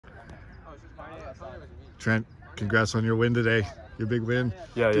Trent, congrats on your win today. Your big win.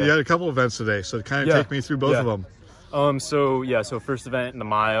 Yeah. You had a couple events today, so kind of take me through both of them. So first event in the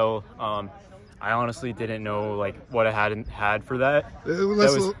mile. I honestly didn't know like what I hadn't had for that.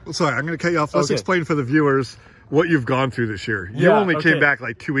 Sorry, I'm going to cut you off. Let's explain for the viewers what you've gone through this year. You only came back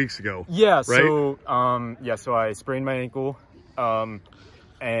like 2 weeks ago. Yeah. Right? So I sprained my ankle, and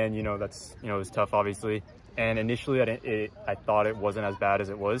that's it was tough, obviously. And initially, I thought it wasn't as bad as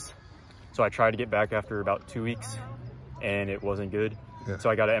it was. So I tried to get back after about 2 weeks, and it wasn't good. Yeah. So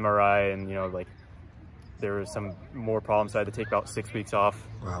I got an MRI, and like there was some more problems. So I had to take about 6 weeks off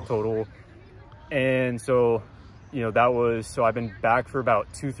total. And so, so I've been back for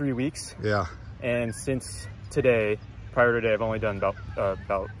about 2-3 weeks. Yeah. And since today, prior to today, I've only done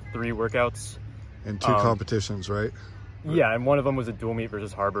about 3 workouts. And 2 competitions, right? Yeah, and one of them was a dual meet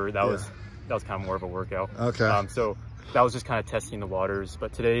versus Harbor. That was kind of more of a workout. Okay. So that was just kind of testing the waters.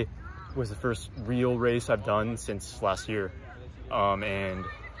 But today was the first real race I've done since last year. And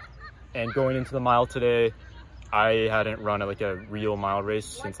going into the mile today, I hadn't run like a real mile race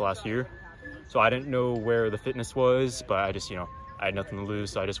since last year. So I didn't know where the fitness was, but I just, I had nothing to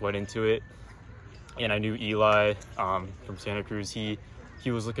lose. So I just went into it. And I knew Eli from Santa Cruz, he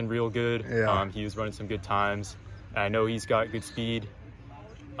was looking real good. Yeah. He was running some good times. I know he's got good speed.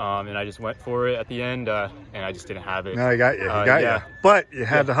 And I just went for it at the end, and I just didn't have it. No, I got you. You. But you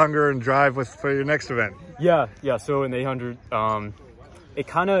had the hunger and drive for your next event. Yeah. So in the 800, I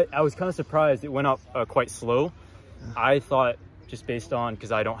was kind of surprised. It went up quite slow. I thought just based on,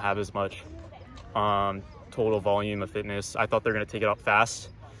 because I don't have as much total volume of fitness, I thought they're going to take it up fast,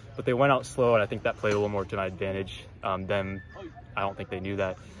 but they went out slow, and I think that played a little more to my advantage. Them, I don't think they knew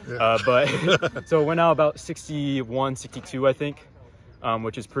that. Yeah. But so it went out about 61, 62, I think.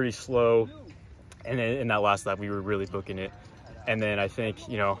 Which is pretty slow. And then in that last lap, we were really booking it. And then I think,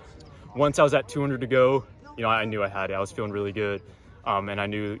 once I was at 200 to go, I knew I had it. I was feeling really good. And I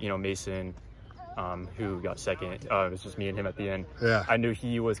knew, Mason, who got second, it was just me and him at the end. Yeah. I knew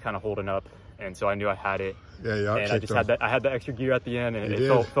he was kind of holding up. And so I knew I had it. Yeah. And I just had that. I had the extra gear at the end, and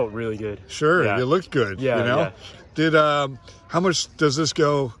it felt really good. Sure. You looked good. Yeah. Did, how much does this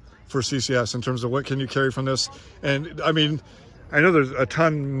go for CCS in terms of what can you carry from this? And I mean, I know there's a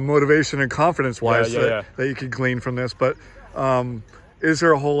ton motivation and confidence-wise that you could glean from this, but is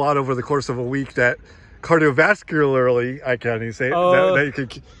there a whole lot over the course of a week that cardiovascularly, I can't even say it, that you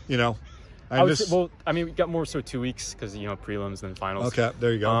could, we got more so 2 weeks because, prelims and finals. Okay,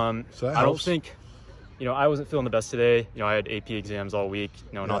 there you go. So I don't think, I wasn't feeling the best today. I had AP exams all week,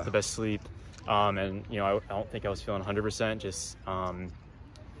 not the best sleep. And, I don't think I was feeling 100%, just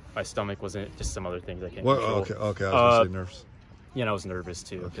my stomach wasn't, just some other things I can't control. Okay, I was going to say nerves. Yeah, and I was nervous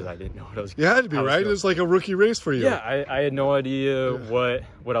too because I didn't know what I was. You had to be, right? It was like a rookie race for you. Yeah, I had no idea what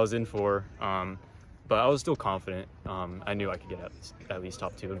I was in for, but I was still confident. I knew I could get at least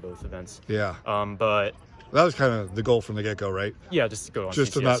top 2 in both events. Yeah. But that was kind of the goal from the get-go, right? Yeah, just to go on.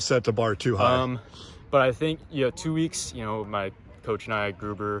 Just CCS. To not set the bar too high. But I think 2 weeks. My coach and I,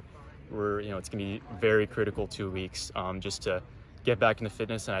 Gruber, were it's gonna be very critical 2 weeks, just to get back into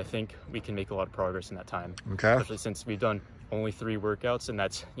fitness, and I think we can make a lot of progress in that time. Okay. Especially since we've done only 3 workouts, and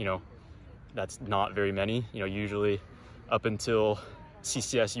that's that's not very many. Usually up until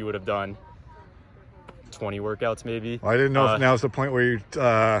CCS you would have done 20 workouts maybe. Well, I didn't know if now's the point where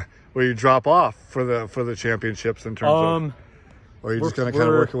you drop off for the championships in terms of, or you're just going to kind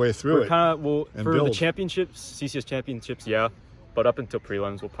of work your way through it. For the championships, CCS championships, yeah, but up until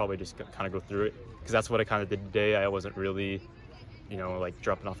prelims we'll probably just kind of go through it because that's what I kind of did today. I wasn't really like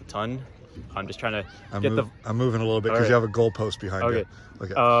dropping off a ton. I'm just trying to I'm moving a little bit because you have a goalpost behind you.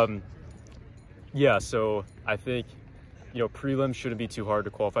 Okay. Yeah, so I think, prelims shouldn't be too hard to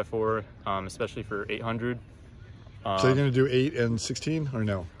qualify for, especially for 800. So you're going to do 8 and 16 or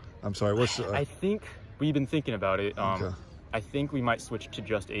no? I'm sorry. I think we've been thinking about it. Okay. I think we might switch to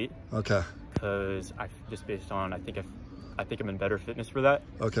just 8. Okay. Because I think I'm in better fitness for that.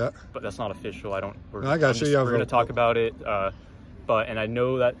 Okay. But that's not official. I got you. We're going to talk about it. And I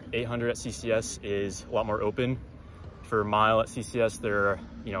know that 800 at CCS is a lot more open. For mile at CCS, there are,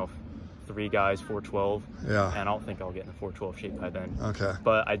 3 guys, 412. Yeah. And I don't think I'll get in a 412 shape by then. Okay.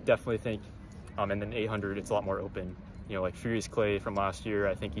 But I definitely think, and then 800, it's a lot more open. Like Furious Clay from last year,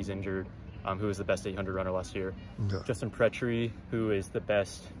 I think he's injured, who was the best 800 runner last year. Okay. Justin Pretry, who is the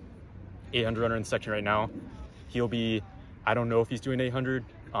best 800 runner in the section right now, he'll be, I don't know if he's doing 800.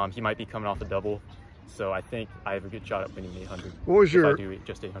 He might be coming off the double. So I think I have a good shot at winning 800. What was your? If I do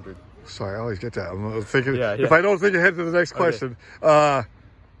just 800. Sorry, I always get that. I'm thinking. If I don't think ahead to the next question,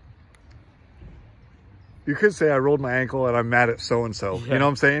 you could say I rolled my ankle and I'm mad at so-and-so, you know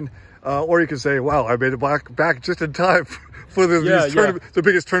what I'm saying? Or you could say, wow, I made it back just in time for the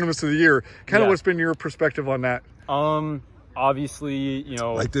biggest tournaments of the year. Kind of what's been your perspective on that? Obviously, you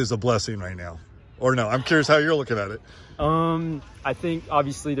know, like there's a blessing right now, or no? I'm curious how you're looking at it. I think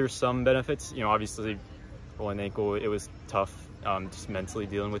obviously there's some benefits. You know, obviously rolling the ankle, it was tough, just mentally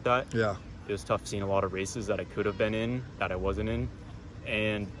dealing with that. Yeah, it was tough seeing a lot of races that I could have been in that I wasn't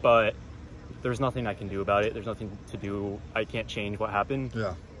in, but there's nothing I can do about it. There's nothing to do. I can't change what happened.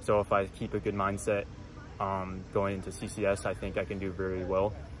 Yeah. So if I keep a good mindset going into CCS, I think I can do very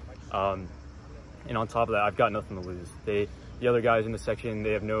well. And on top of that, I've got nothing to lose. The other guys in the section,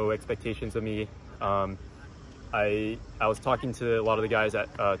 they have no expectations of me. I was talking to a lot of the guys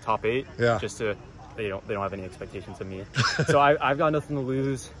at top 8. Yeah. Just to they don't have any expectations of me. So I've got nothing to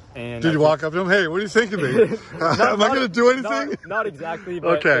lose. And did you walk up to them? Hey, what do you think of me? Am I going to do anything? Not exactly,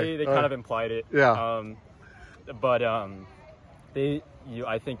 but they kind of implied it. Yeah.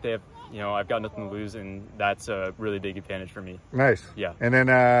 I think they have. You know, I've got nothing to lose, and that's a really big advantage for me. Nice. Yeah. And then,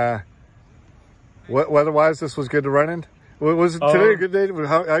 weather-wise, this was good to run in? Was today a good day?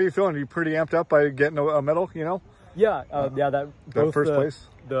 How are you feeling? Are you pretty amped up by getting a medal, you know? Yeah. That first place?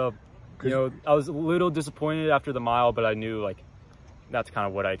 You know, I was a little disappointed after the mile, but I knew, like, that's kind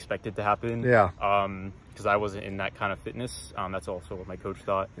of what I expected to happen. Yeah. Because I wasn't in that kind of fitness. That's also what my coach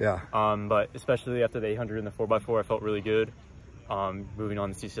thought. Yeah. But especially after the 800 and the 4x4, I felt really good. Moving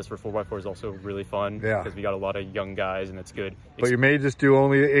on to CCS for 4x4 is also really fun. Yeah. Because we got a lot of young guys, and it's good. But you may just do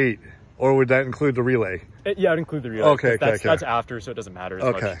only 8, or would that include the relay? Yeah, I'd include the relay. Okay, that's after, so it doesn't matter as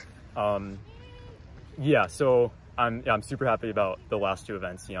much. Yeah, so I'm super happy about the last 2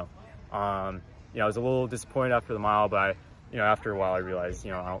 events. You know, I was a little disappointed after the mile, but after a while I realized, I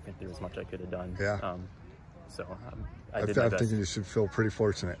don't think there was much I could have done. Yeah. So I did my best. I'm thinking you should feel pretty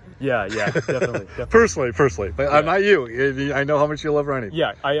fortunate. Yeah, definitely. Personally, but I'm not you. I know how much you love running.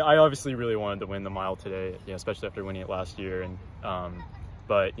 Yeah, I obviously really wanted to win the mile today, especially after winning it last year. And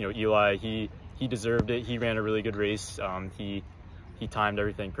but Eli, he deserved it. He ran a really good race. He timed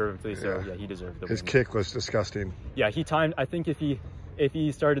everything perfectly, so yeah, he deserved the win. His kick was disgusting. Yeah, he timed. I think if he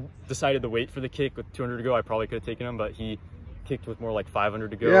decided to wait for the kick with 200 to go, I probably could have taken him, but he kicked with more like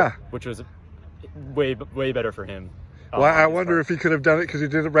 500 to go, which was way better for him. Well, I wonder if he could have done it because he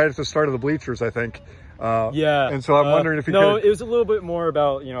did it right at the start of the bleachers, I think. Yeah. And so I'm wondering if he could. No, it was a little bit more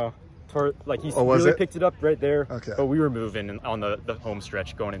about, like he really picked it up right there. Okay. But we were moving on the home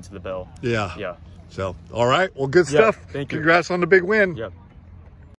stretch going into the bell. Yeah. Yeah. So, all right. Well, good stuff. Thank you. Congrats on the big win. Yeah.